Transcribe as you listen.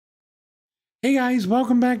Hey guys,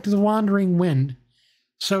 welcome back to The Wandering Wind.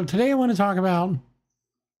 So today I want to talk about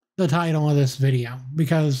the title of this video,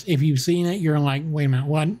 because if you've seen it, you're like, wait a minute,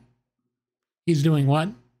 what? He's doing what?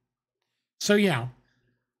 So yeah,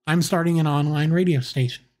 I'm starting an online radio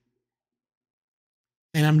station.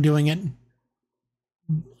 And I'm doing it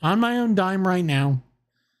on my own dime right now,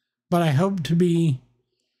 but I hope to be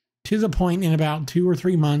to the point in about 2 or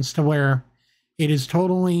 3 months to where it is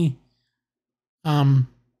totally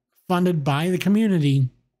funded by the community,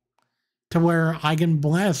 to where I can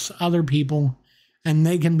bless other people and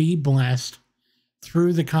they can be blessed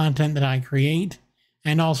through the content that I create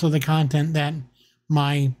and also the content that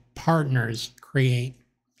my partners create.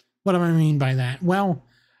 What do I mean by that? Well,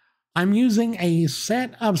 I'm using a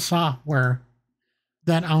set of software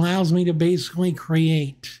that allows me to basically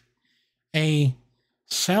create a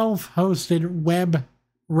self-hosted web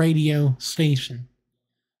radio station.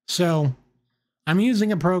 So I'm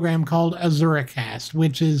using a program called Azuracast,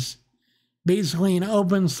 which is basically an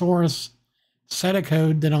open source set of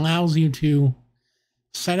code that allows you to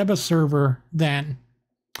set up a server that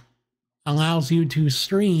allows you to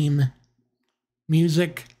stream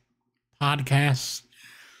music, podcasts,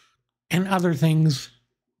 and other things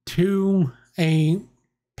to a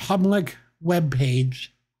public web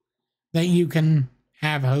page that you can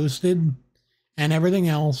have hosted and everything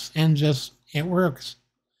else, and just it works.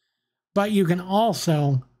 But you can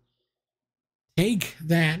also take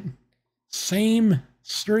that same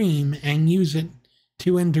stream and use it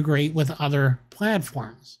to integrate with other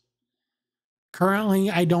platforms.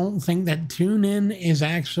 Currently, I don't think that TuneIn is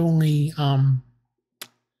actually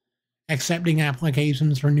accepting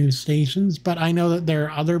applications for new stations, but I know that there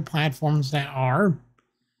are other platforms that are.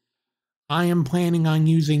 I am planning on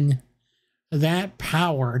using that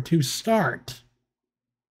power to start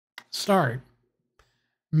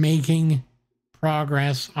making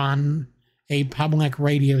progress on a public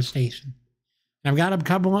radio station. I've got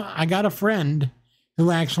I got a friend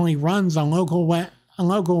who actually runs a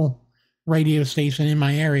local radio station in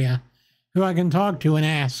my area, who I can talk to and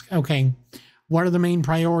ask, okay, what are the main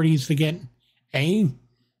priorities to get A,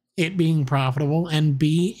 it being profitable, and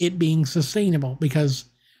B, it being sustainable? Because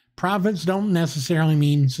profits don't necessarily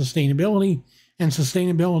mean sustainability, and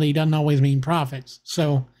sustainability doesn't always mean profits.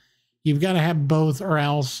 So you've got to have both, or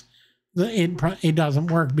else it doesn't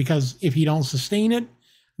work, because if you don't sustain it,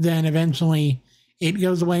 then eventually it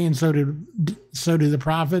goes away, and so do the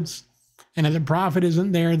profits. And if the profit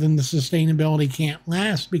isn't there, then the sustainability can't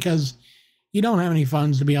last, because you don't have any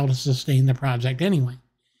funds to be able to sustain the project anyway.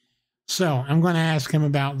 So I'm going to ask him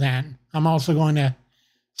about that. I'm also going to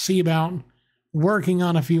see about working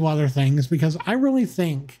on a few other things, because I really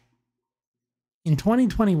think in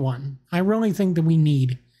 2021, I really think that we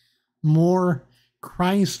need more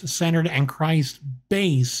Christ-centered and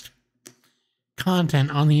Christ-based content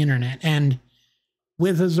on the internet. And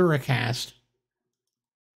with Azuracast,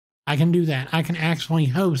 I can do that. I can actually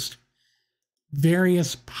host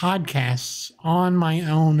various podcasts on my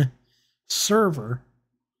own server.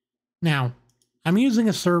 Now, I'm using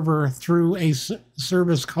a server through a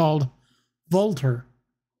service called Volter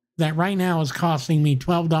that right now is costing me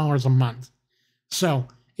 $12 a month. So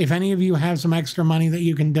if any of you have some extra money that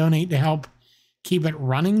you can donate to help keep it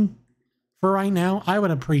running for right now, I would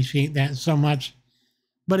appreciate that so much.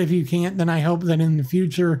 But if you can't, then I hope that in the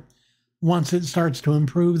future, once it starts to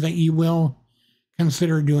improve, that you will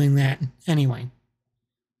consider doing that anyway.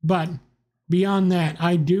 But beyond that,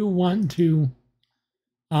 I do want to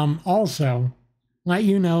also let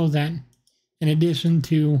you know that in addition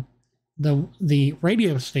to the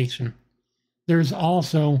radio station, there's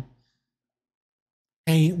also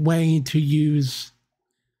a way to use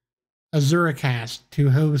Azuracast to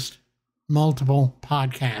host multiple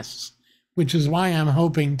podcasts, which is why I'm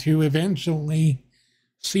hoping to eventually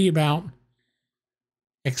see about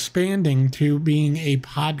expanding to being a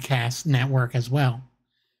podcast network as well.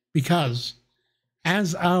 Because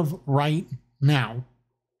as of right now,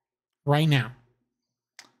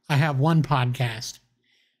 I have one podcast,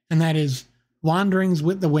 and that is Wanderings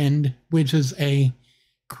with the Wind, which is a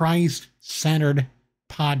Christ-centered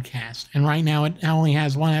podcast. And right now it only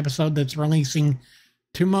has one episode that's releasing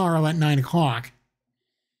tomorrow at 9 o'clock.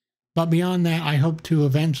 But beyond that, I hope to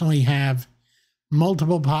eventually have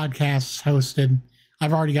multiple podcasts hosted.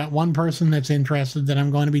 I've already got one person that's interested that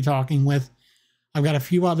I'm going to be talking with. I've got a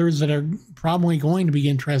few others that are probably going to be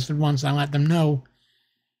interested once I let them know.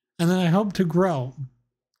 And then I hope to grow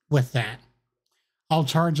with that. I'll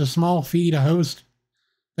charge a small fee to host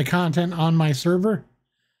the content on my server,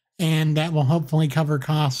 and that will hopefully cover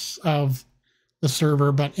costs of the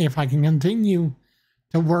server. But if I can continue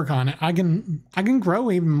to work on it, I can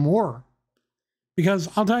grow even more Because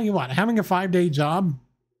I'll tell you what, having a 5-day job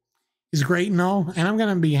is great and all, and I'm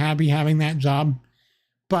going to be happy having that job.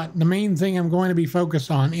 But the main thing I'm going to be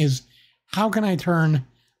focused on is how can I turn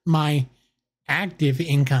my active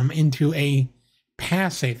income into a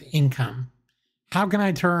passive income? How can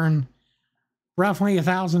I turn roughly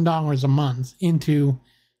 $1,000 a month into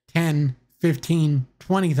 10, 15,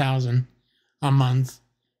 20,000 a month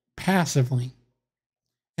passively?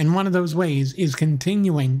 And one of those ways is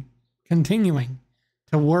continuing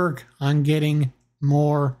to work on getting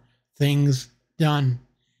more things done.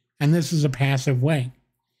 And this is a passive way,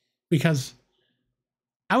 because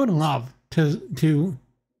I would love to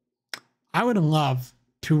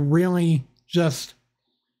really just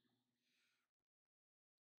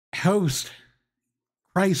host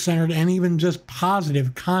Christ-centered and even just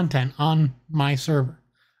positive content on my server.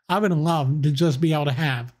 I would love to just be able to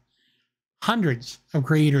have hundreds of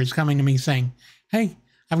creators coming to me saying, hey,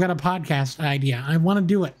 I've got a podcast idea. I want to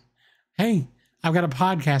do it. Hey, I've got a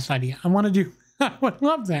podcast idea. I want to do. I would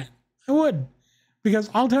love that. I would. Because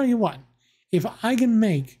I'll tell you what, if I can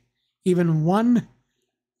make even one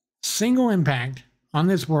single impact on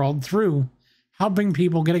this world through helping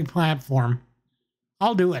people get a platform,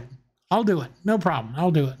 I'll do it. I'll do it. No problem.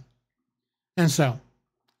 I'll do it. And so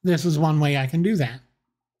this is one way I can do that.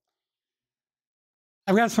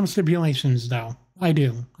 I've got some stipulations, though. I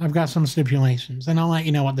do. I've got some stipulations, and I'll let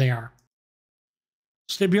you know what they are.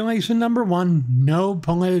 Stipulation number 1, no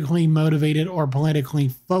politically motivated or politically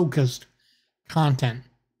focused content.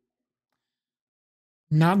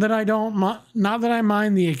 Not that I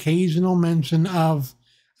mind the occasional mention of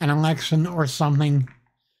an election or something,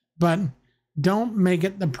 but don't make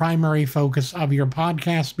it the primary focus of your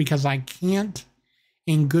podcast, because I can't,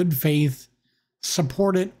 in good faith,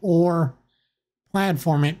 support it or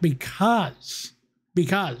platform it because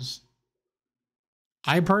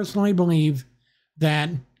I personally believe that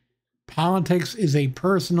politics is a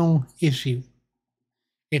personal issue.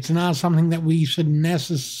 It's not something that we should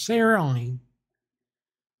necessarily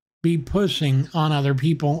be pushing on other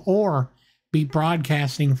people or be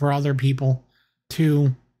broadcasting for other people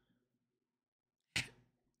to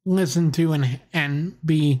listen to and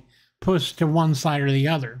be pushed to one side or the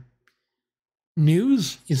other.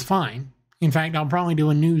 News is fine. In fact, I'll probably do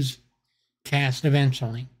a newscast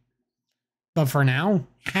eventually. But for now,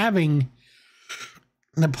 having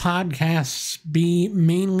the podcasts be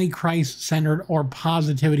mainly Christ-centered or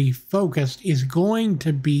positivity-focused is going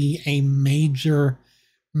to be a major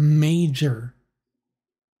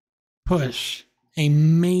push, a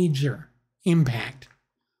major impact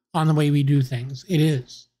on the way we do things. It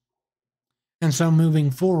is. And so moving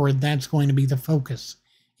forward, that's going to be the focus,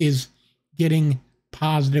 is getting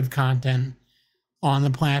positive content on the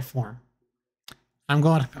platform. I'm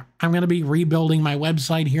going to be rebuilding my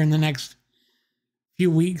website here in the next few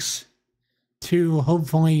weeks to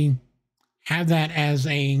hopefully have that as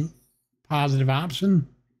a positive option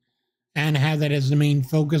and have that as the main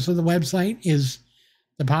focus of the website, is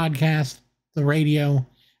the podcast, the radio,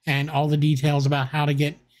 and all the details about how to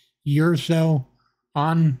get your show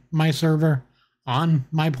on my server, on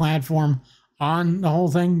my platform, on the whole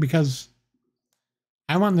thing, because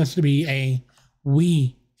I want this to be a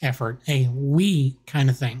we effort, a we kind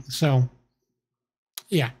of thing. So,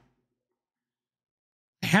 yeah.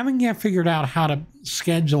 I haven't yet figured out how to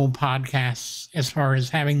schedule podcasts as far as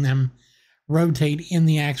having them rotate in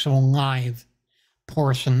the actual live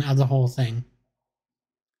portion of the whole thing.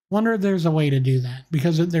 Wonder if there's a way to do that,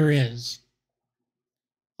 because if there is,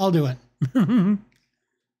 I'll do it.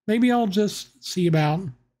 Maybe I'll just see about,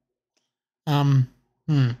 I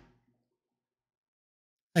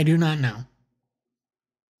do not know.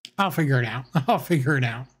 I'll figure it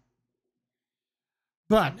out.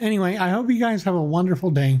 But anyway, I hope you guys have a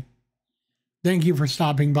wonderful day. Thank you for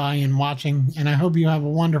stopping by and watching, and I hope you have a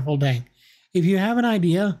wonderful day. If you have an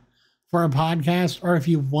idea for a podcast, or if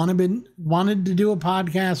you've wanted to do a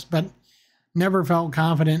podcast but never felt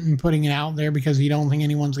confident in putting it out there because you don't think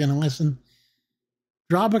anyone's going to listen,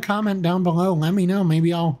 drop a comment down below. Let me know.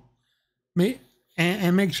 Maybe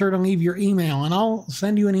and make sure to leave your email, and I'll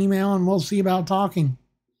send you an email, and we'll see about talking.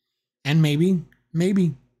 And maybe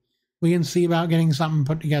we can see about getting something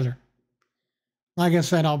put together. Like I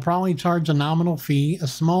said, I'll probably charge a nominal fee, a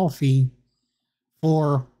small fee,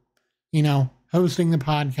 for, hosting the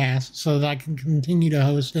podcast so that I can continue to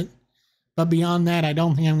host it. But beyond that, I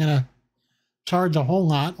don't think I'm going to charge a whole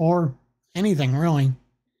lot or anything, really.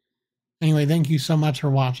 Anyway, thank you so much for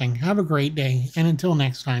watching. Have a great day. And until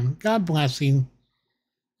next time, God bless you.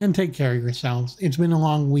 And take care of yourselves. It's been a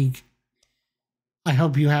long week. I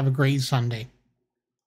hope you have a great Sunday.